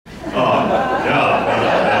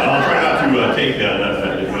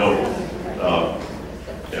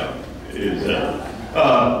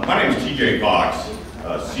TJ Fox,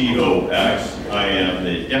 COX. I am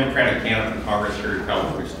the Democratic candidate for Congress here at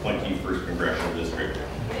California's 21st Congressional District.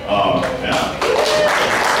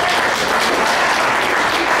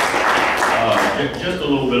 Just a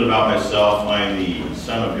little bit about myself. I'm the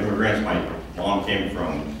son of immigrants. My mom came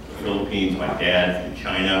from the Philippines, my dad from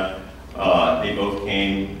China. They both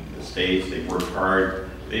came to the States, they worked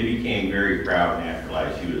hard. They became very proud and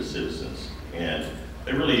naturalized U.S. citizens. And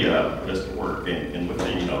they really put us to work and with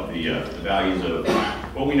the values of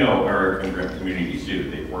what we know our immigrant communities do.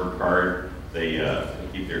 They work hard, they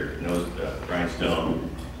keep their nose to the grindstone,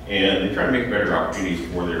 and they try to make better opportunities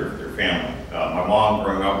for their family. My mom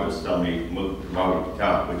growing up was telling me,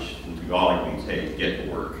 which in Tagalog means, hey, get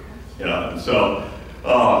to work. And so,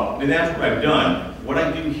 and that's what I've done. What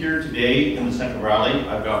I do here today in the Central Valley,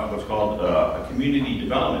 I've got what's called a community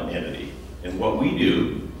development entity. And what we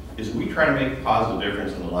do is we try to make a positive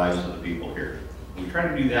difference in the lives of the people here. We try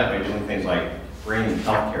to do that by doing things like bringing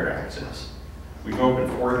healthcare access. We've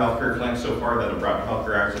opened 4 healthcare clinics so far that have brought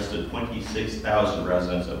healthcare access to 26,000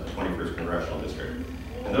 residents of the 21st Congressional District.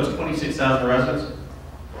 And those 26,000 residents,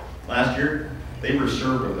 last year, they were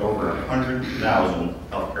served with over 100,000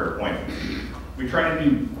 healthcare appointments. We try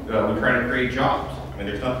to create jobs. I mean,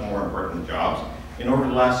 there's nothing more important than jobs. And over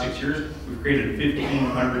the last 6 years, we've created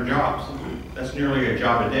 1,500 jobs. That's nearly a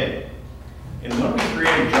job a day. And when we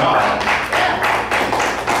create a job,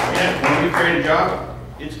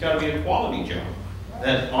 it's got to be a quality job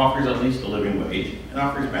that offers at least a living wage and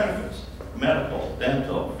offers benefits: medical,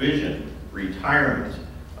 dental, vision, retirement,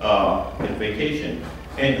 and vacation,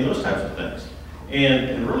 and those types of things.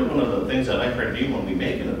 And really one of the things that I try to do when we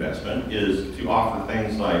make an investment is to offer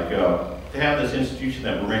things like, to have this institution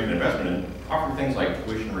that we're making an investment in, offer things like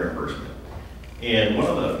tuition reimbursement. And one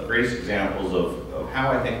of the greatest examples of how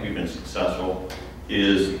I think we've been successful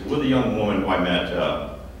is with a young woman who I met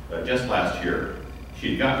just last year.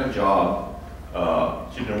 She'd gotten a job,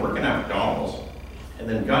 she'd been working at McDonald's, and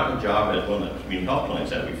then gotten a job at one of the community health clinics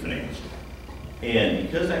that we financed. And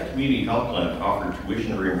because that community health clinic offered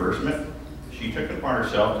tuition reimbursement, she took it upon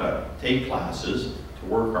herself to take classes, to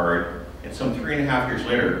work hard, and some 3.5 years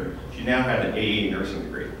later, she now had an AA nursing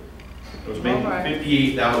degree. It was making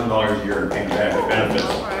 $58,000 a year in paying back benefits,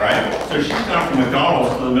 right? So she's gone from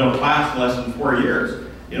McDonald's to the middle class in less than 4 years,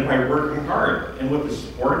 by working hard and with the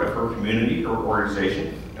support of her community, her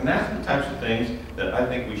organization. And that's the types of things that I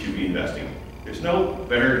think we should be investing in. There's no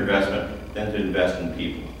better investment than to invest in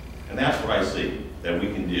people. And that's what I see that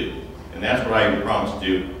we can do. And that's what I promise to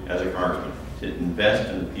do as a congressman, to invest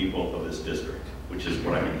in the people of this district, which is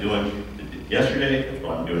what I've been doing yesterday, that's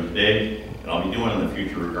what I'm doing today, and I'll be doing in the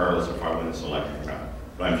future regardless if I win this election or not.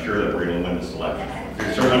 But I'm sure that we're going to win this election.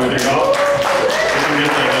 You're sure that we're going to go?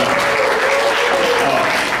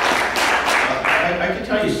 I can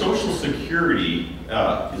tell you social security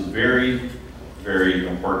is very, very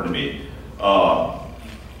important to me.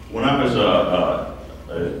 When I was a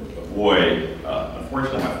boy,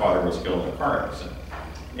 unfortunately my father was killed in a car accident.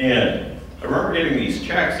 And I remember getting these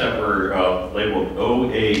checks that were labeled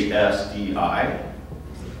OASDI.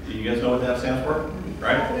 Do you guys know what that stands for?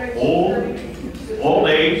 Right? Old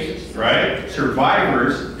age, right?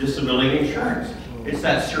 Survivors Disability Insurance. It's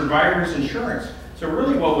that survivor's insurance. So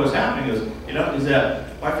really what was happening is, is that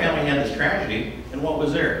my family had this tragedy, and what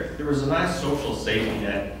was there? There was a nice social safety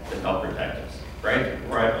net to help protect us, right? To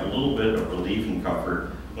provide a little bit of relief and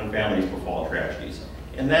comfort when families befall tragedies.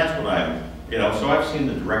 And that's what so I've seen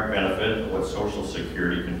the direct benefit of what Social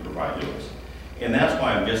Security can provide to us. And that's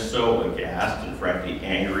why I'm just so aghast and frankly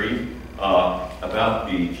angry about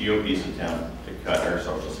the GOP's attempt to cut our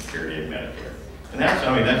Social Security and Medicare. And that's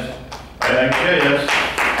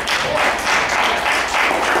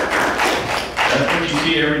what you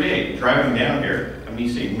see every day. Driving down here, you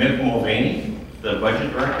see Mick Mulvaney, the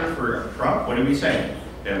budget director for Trump. What are we saying?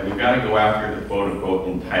 That we've got to go after the quote-unquote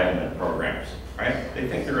entitlement programs, right? They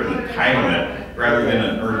think they're an entitlement rather than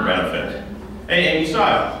an earned benefit. And you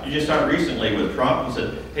saw it. You just saw it recently with Trump. He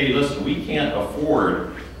said, hey, listen, we can't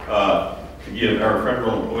afford to give our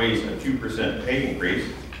federal employees a 2% pay increase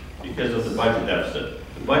because of the budget deficit.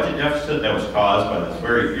 The budget deficit that was caused by this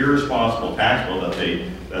very irresponsible tax bill that they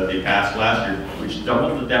passed last year, which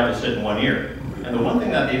doubled the deficit in 1 year. And the one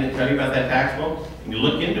thing that they didn't tell you about that tax bill, and you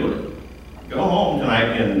look into it, go home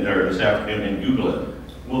tonight or this afternoon and Google it.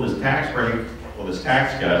 Will this tax break, will this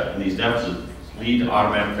tax cut and these deficits lead to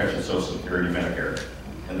automatic cuts in Social Security and Medicare?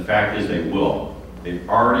 And the fact is they will. They've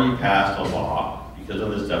already passed a law because of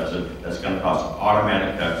this deficit that's going to cause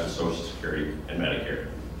automatic cuts to Social Security and Medicare.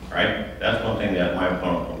 Right? That's one thing that my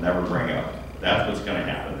opponent will never bring up. That's what's going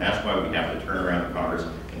to happen. That's why we have to turn around Congress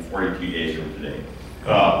in 42 days from today.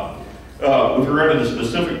 With regard to the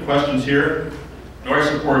specific questions here, do I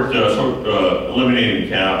support eliminating the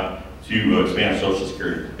cap to expand Social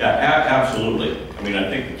Security? Yeah, absolutely. I mean, I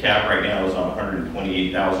think the cap right now is on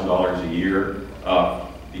 $128,000 a year.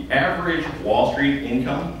 The average Wall Street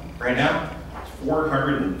income right now is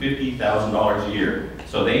 $450,000 a year.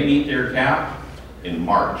 So they meet their cap in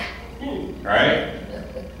March, all right?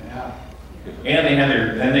 Yeah. And they had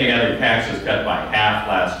their taxes cut by half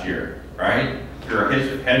last year, right? If you're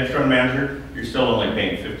a hedge fund manager, you're still only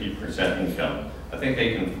paying 50% income. I think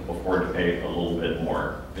they can afford to pay a little bit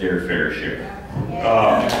more, their fair share.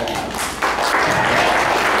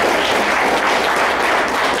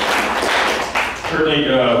 Certainly,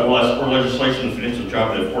 for legislation to finish the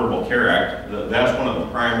job of the Affordable Care Act, that's one of the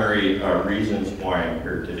primary reasons why I'm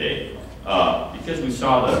here today. Because we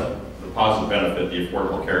saw the positive benefit the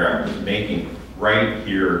Affordable Care Act is making right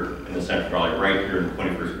here in the Central Valley, right here in the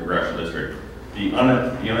 21st Congressional District. The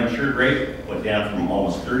uninsured rate went down from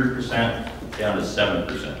almost 30% down to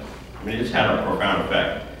 7%. I mean, it's had a profound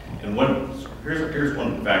effect. And here's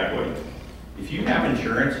one factoid. If you have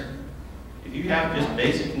insurance, if you have just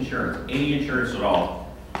basic insurance, any insurance at all,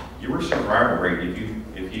 your survival rate,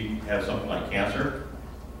 if you have something like cancer,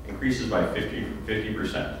 increases by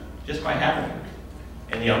 50%, just by having it.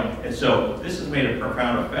 And and so this has made a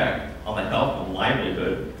profound effect on the health and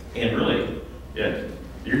livelihood, and really,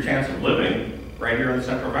 your chance of living right here in the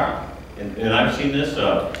Central Valley. And I've seen this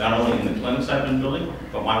not only in the clinics I've been building,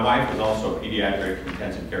 but my wife is also a pediatric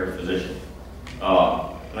intensive care physician.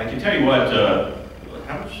 And I can tell you what,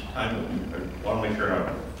 how much time? I want to make sure I'm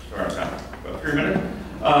on time. About 3 minutes.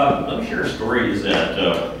 Let me share a story. Is that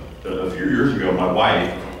a few years ago, my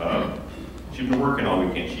wife, she'd been working all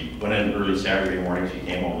weekend. She went in early Saturday morning. She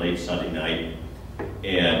came home late Sunday night,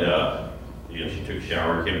 and she took a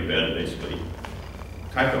shower, came to bed, basically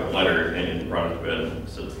typed up a letter and brought it to bed and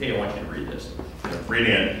said, "Hey, I want you to read this." Read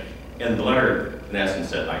it, and the letter, in essence,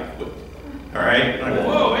 said, "I quit." All right? And I go,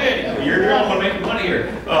 "Whoa, hey, you're the only one making money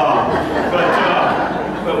here." But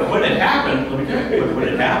what had happened, let me tell you, what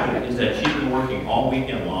had happened is that she'd been working all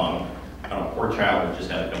weekend long on a poor child who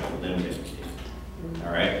just had a couple of limbs amputated.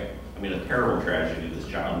 All right? I mean, a terrible tragedy to this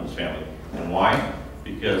child and his family. And why?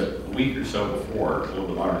 Because a week or so before, a little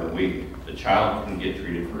bit longer than a week, the child couldn't get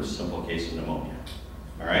treated for a simple case of pneumonia.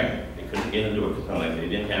 All right? They couldn't get into a clinic. They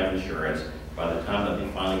didn't have insurance. By the time that they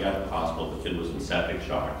finally got to the hospital, the kid was in septic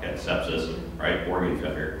shock, had sepsis, right, organ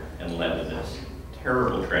failure, and led to this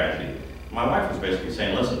terrible tragedy. My wife was basically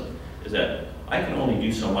saying, listen, is that I can only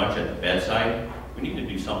do so much at the bedside. We need to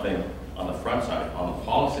do something on the front side, on the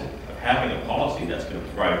policy, of having a policy that's going to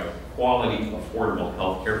provide quality, affordable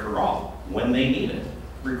health care for all when they need it,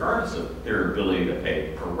 regardless of their ability to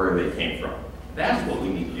pay or where they came from. That's what we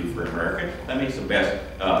need to do for America. That makes the best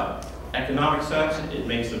economic sense. It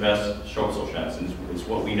makes the best social sense. And it's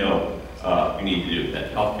what we know we need to do,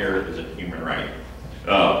 that health care is a human right.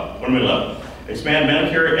 What am I left? Expand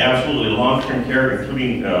Medicare, absolutely. Long-term care,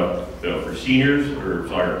 including for seniors, or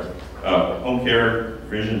sorry, home care,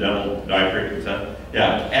 vision, dental, dietary, etc.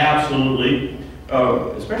 Yeah, absolutely.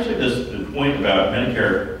 Especially the point about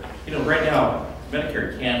Medicare. You know, right now,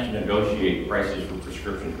 Medicare can't negotiate prices for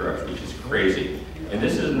prescription drugs, which is crazy. And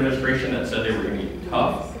this is an administration that said they were going to be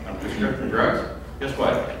tough on prescription drugs. Guess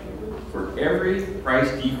what? For every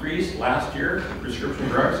price decrease last year in prescription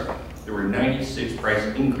drugs, there were 96 price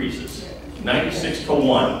increases. 96 to 1,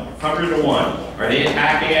 100 to 1. Are they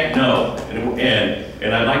attacking it? No.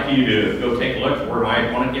 And I'd like you to go take a look at where my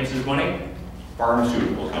opponent gets his money.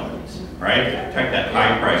 Pharmaceutical companies, right? To protect that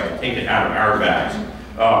high price, to take it out of our bags.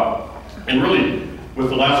 And really, with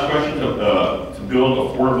the last question, to build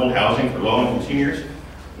affordable housing for low-income seniors,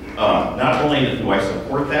 not only do I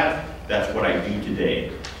support that, that's what I do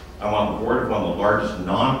today. I'm on the board of one of the largest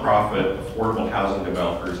nonprofit affordable housing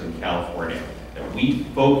developers in California. And we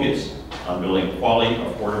focus on building quality,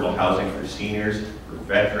 affordable housing for seniors, for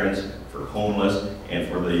veterans, for homeless, and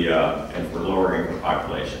for lower income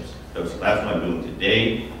populations. So that's what I'm doing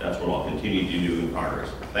today. That's what I'll continue to do in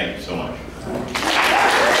Congress. Thank you so much.